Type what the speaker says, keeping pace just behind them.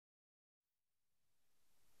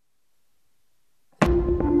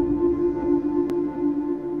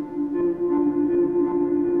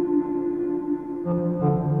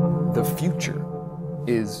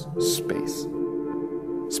is space.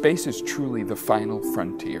 Space is truly the final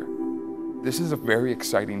frontier. This is a very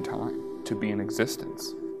exciting time to be in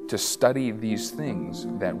existence, to study these things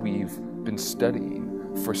that we've been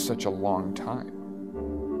studying for such a long time.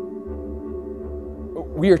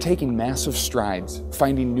 We are taking massive strides,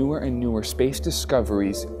 finding newer and newer space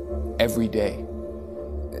discoveries every day.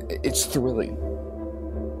 It's thrilling.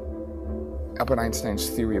 Albert Einstein's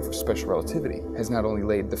theory of special relativity has not only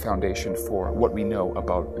laid the foundation for what we know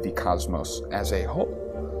about the cosmos as a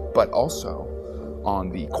whole, but also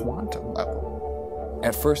on the quantum level.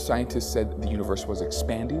 At first, scientists said the universe was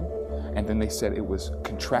expanding, and then they said it was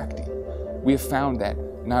contracting. We have found that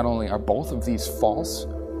not only are both of these false,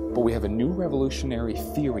 but we have a new revolutionary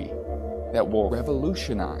theory that will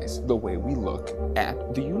revolutionize the way we look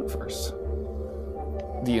at the universe.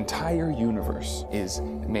 The entire universe is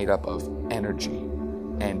made up of energy,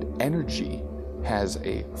 and energy has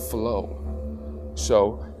a flow.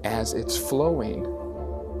 So as it's flowing,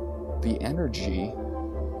 the energy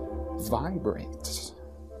vibrates.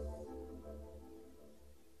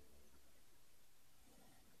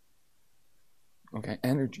 Okay,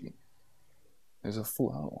 energy. There's a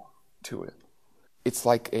flow to it. It's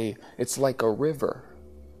like a river.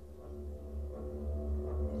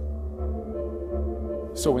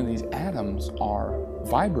 So when these atoms are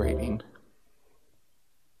vibrating,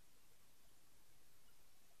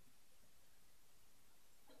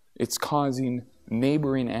 it's causing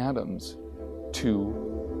neighboring atoms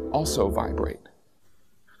to also vibrate.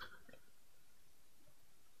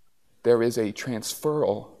 There is a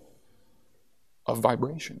transferal of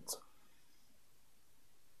vibrations.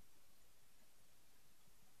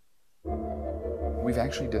 We've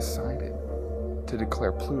actually decided to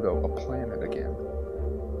declare Pluto a planet again.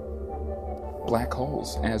 Black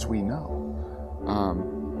holes, as we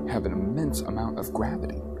know, have an immense amount of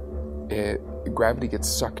gravity. Gravity gets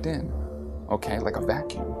sucked in, okay, like a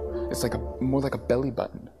vacuum. It's like more like a belly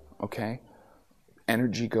button, okay?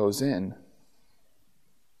 Energy goes in,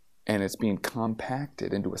 and it's being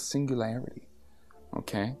compacted into a singularity,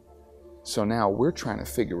 okay? So now we're trying to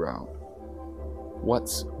figure out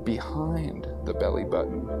what's behind the belly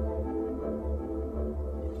button.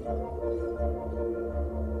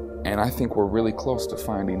 And I think we're really close to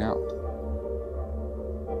finding out.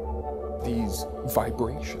 These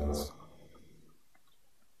vibrations